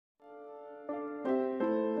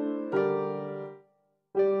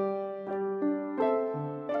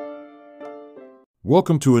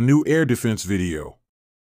Welcome to a new air defense video.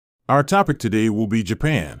 Our topic today will be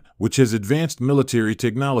Japan, which has advanced military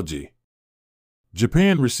technology.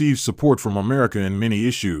 Japan receives support from America in many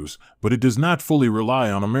issues, but it does not fully rely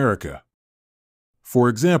on America. For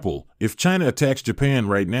example, if China attacks Japan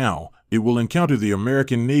right now, it will encounter the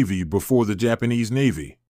American Navy before the Japanese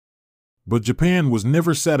Navy. But Japan was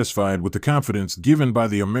never satisfied with the confidence given by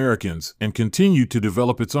the Americans and continued to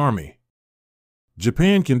develop its army.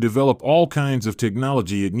 Japan can develop all kinds of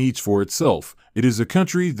technology it needs for itself. It is a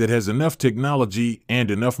country that has enough technology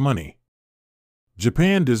and enough money.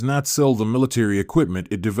 Japan does not sell the military equipment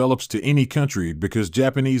it develops to any country because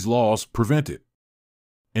Japanese laws prevent it.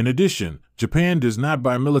 In addition, Japan does not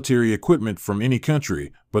buy military equipment from any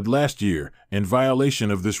country, but last year, in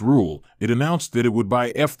violation of this rule, it announced that it would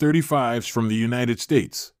buy F-35s from the United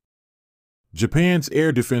States. Japan's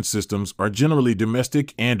air defense systems are generally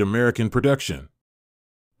domestic and American production.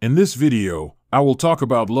 In this video, I will talk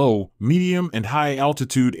about low, medium, and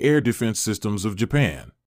high-altitude air defense systems of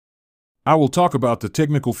Japan. I will talk about the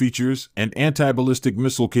technical features and anti-ballistic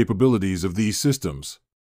missile capabilities of these systems.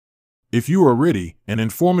 If you are ready, an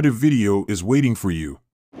informative video is waiting for you.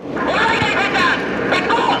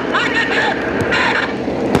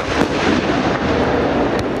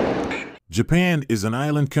 Japan is an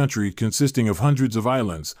island country consisting of hundreds of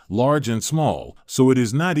islands, large and small, so it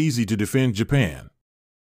is not easy to defend Japan.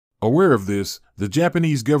 Aware of this, the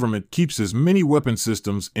Japanese government keeps as many weapon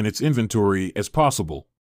systems in its inventory as possible.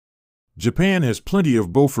 Japan has plenty of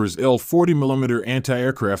Bofors L-40mm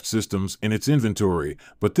anti-aircraft systems in its inventory,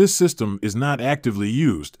 but this system is not actively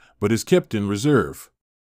used, but is kept in reserve.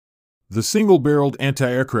 The single-barreled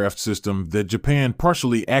anti-aircraft system that Japan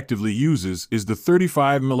partially actively uses is the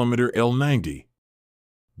 35mm L-90.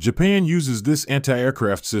 Japan uses this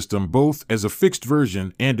anti-aircraft system both as a fixed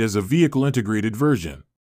version and as a vehicle-integrated version.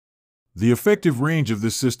 The effective range of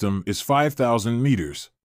this system is 5,000 meters.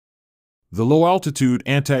 The low-altitude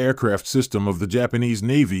anti-aircraft system of the Japanese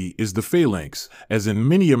Navy is the Phalanx, as in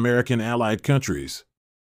many American allied countries.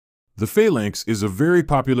 The Phalanx is a very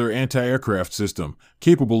popular anti-aircraft system,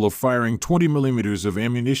 capable of firing 20 millimeters of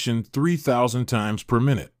ammunition 3,000 times per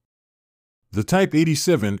minute. The Type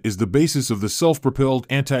 87 is the basis of the self-propelled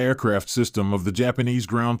anti-aircraft system of the Japanese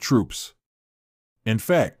ground troops. In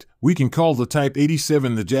fact, we can call the Type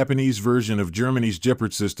 87 the Japanese version of Germany's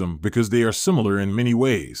Gepard system because they are similar in many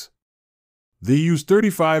ways. They use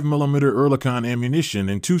 35mm Oerlikon ammunition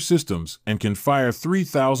in two systems and can fire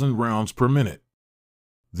 3,000 rounds per minute.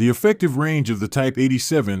 The effective range of the Type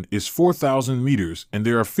 87 is 4,000 meters, and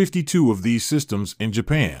there are 52 of these systems in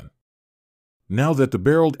Japan. Now that the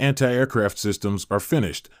barreled anti-aircraft systems are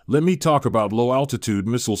finished, let me talk about low-altitude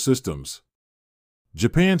missile systems.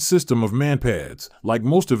 Japan's system of manpads, like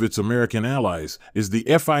most of its American allies, is the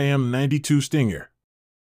FIM-92 Stinger.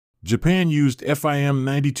 Japan used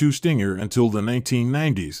FIM-92 Stinger until the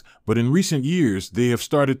 1990s, but in recent years they have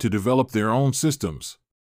started to develop their own systems.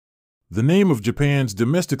 The name of Japan's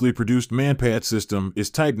domestically produced manpad system is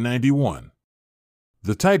Type 91.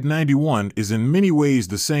 The Type 91 is in many ways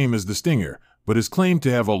the same as the Stinger, but is claimed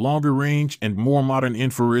to have a longer range and more modern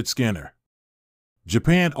infrared scanner.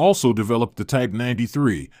 Japan also developed the Type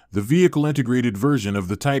 93, the vehicle-integrated version of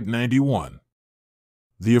the Type 91.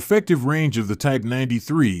 The effective range of the Type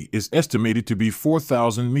 93 is estimated to be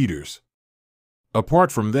 4,000 meters.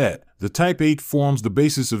 Apart from that, the Type 8 forms the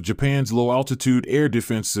basis of Japan's low-altitude air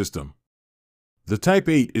defense system. The Type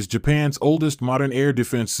 8 is Japan's oldest modern air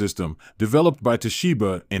defense system, developed by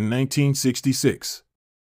Toshiba in 1966.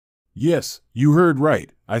 Yes, you heard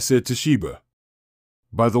right, I said Toshiba.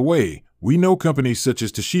 By the way, we know companies such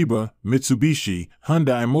as Toshiba, Mitsubishi,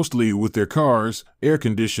 Hyundai mostly with their cars, air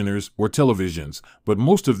conditioners, or televisions, but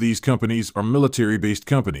most of these companies are military-based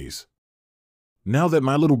companies. Now that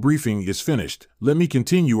my little briefing is finished, let me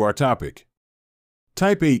continue our topic.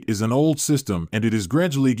 Type 8 is an old system and it is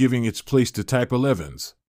gradually giving its place to Type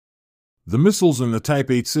 11s. The missiles in the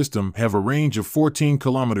Type 8 system have a range of 14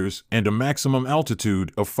 kilometers and a maximum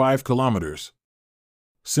altitude of 5 kilometers.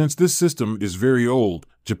 Since this system is very old,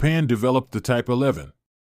 Japan developed the Type 11.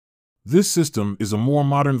 This system is a more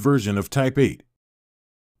modern version of Type 8.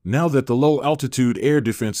 Now that the low-altitude air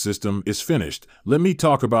defense system is finished, let me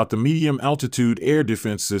talk about the medium-altitude air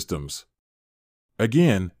defense systems.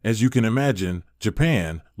 Again, as you can imagine,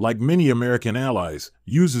 Japan, like many American allies,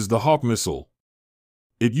 uses the Hawk missile.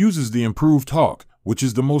 It uses the improved Hawk, which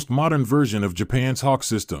is the most modern version of Japan's Hawk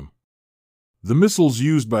system. The missiles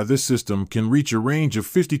used by this system can reach a range of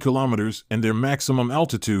 50 kilometers and their maximum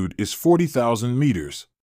altitude is 40,000 meters.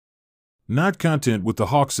 Not content with the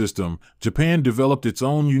Hawk system, Japan developed its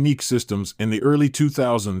own unique systems in the early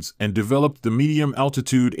 2000s and developed the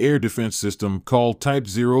medium-altitude air defense system called Type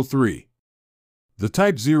 03. The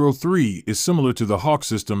Type 03 is similar to the Hawk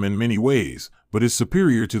system in many ways, but is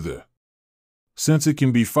superior to the. Since it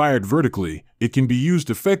can be fired vertically, it can be used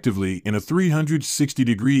effectively in a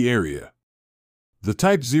 360-degree area. The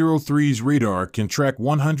Type 03's radar can track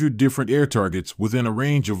 100 different air targets within a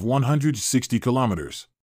range of 160 kilometers.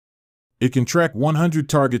 It can track 100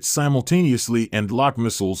 targets simultaneously and lock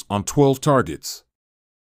missiles on 12 targets.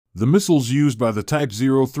 The missiles used by the Type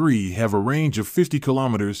 03 have a range of 50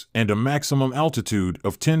 kilometers and a maximum altitude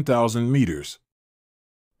of 10,000 meters.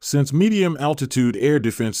 Since medium-altitude air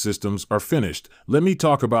defense systems are finished, let me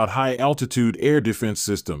talk about high-altitude air defense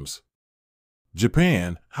systems.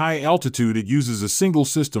 Japan, high altitude, it uses a single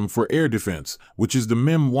system for air defense, which is the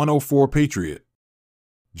FIM-104 Patriot.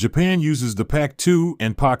 Japan uses the PAC-2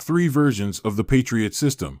 and PAC-3 versions of the Patriot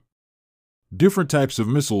system. Different types of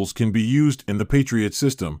missiles can be used in the Patriot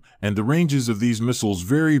system, and the ranges of these missiles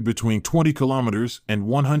vary between 20 kilometers and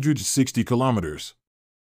 160 kilometers.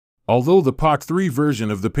 Although the PAC-3 version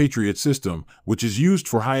of the Patriot system, which is used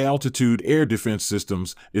for high-altitude air defense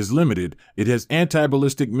systems, is limited, it has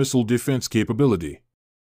anti-ballistic missile defense capability.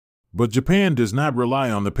 But Japan does not rely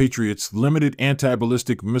on the Patriot's limited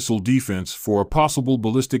anti-ballistic missile defense for a possible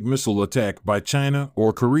ballistic missile attack by China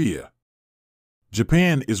or Korea.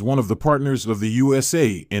 Japan is one of the partners of the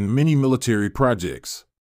USA in many military projects.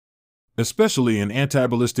 Especially in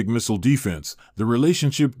anti-ballistic missile defense, the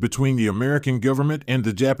relationship between the American government and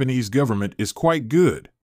the Japanese government is quite good.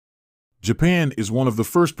 Japan is one of the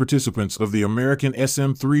first participants of the American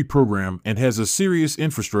SM-3 program and has a serious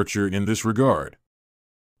infrastructure in this regard.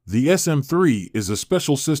 The SM-3 is a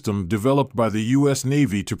special system developed by the U.S.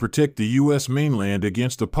 Navy to protect the U.S. mainland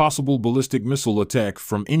against a possible ballistic missile attack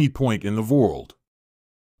from any point in the world.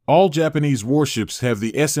 All Japanese warships have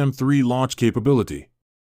the SM-3 launch capability.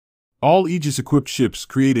 All Aegis-equipped ships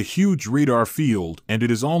create a huge radar field, and it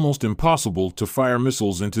is almost impossible to fire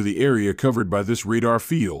missiles into the area covered by this radar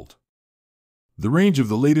field. The range of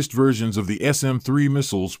the latest versions of the SM-3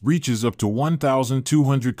 missiles reaches up to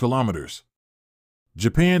 1,200 kilometers.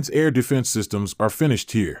 Japan's air defense systems are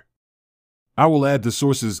finished here. I will add the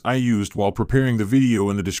sources I used while preparing the video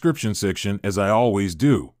in the description section, as I always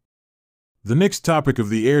do. The next topic of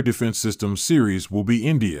the air defense systems series will be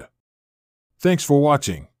India. Thanks for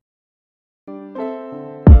watching.